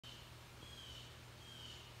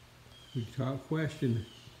we questioned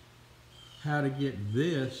how to get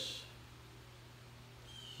this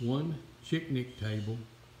one chick table,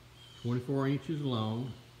 24 inches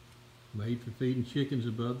long, made for feeding chickens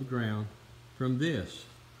above the ground, from this,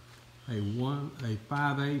 a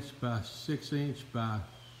 5/8 by 6 inch by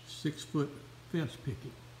 6 foot fence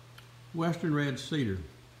picket, Western red cedar.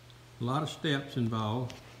 A lot of steps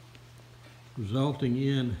involved, resulting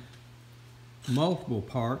in multiple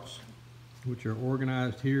parts, which are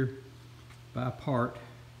organized here by part.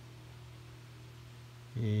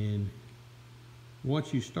 And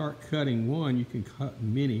once you start cutting one, you can cut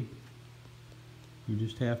many. You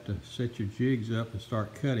just have to set your jigs up and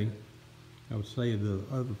start cutting. I would say the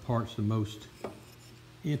other parts the most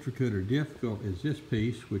intricate or difficult is this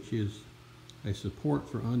piece, which is a support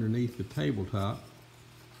for underneath the tabletop.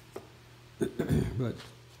 But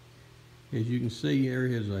as you can see, there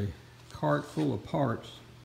is a cart full of parts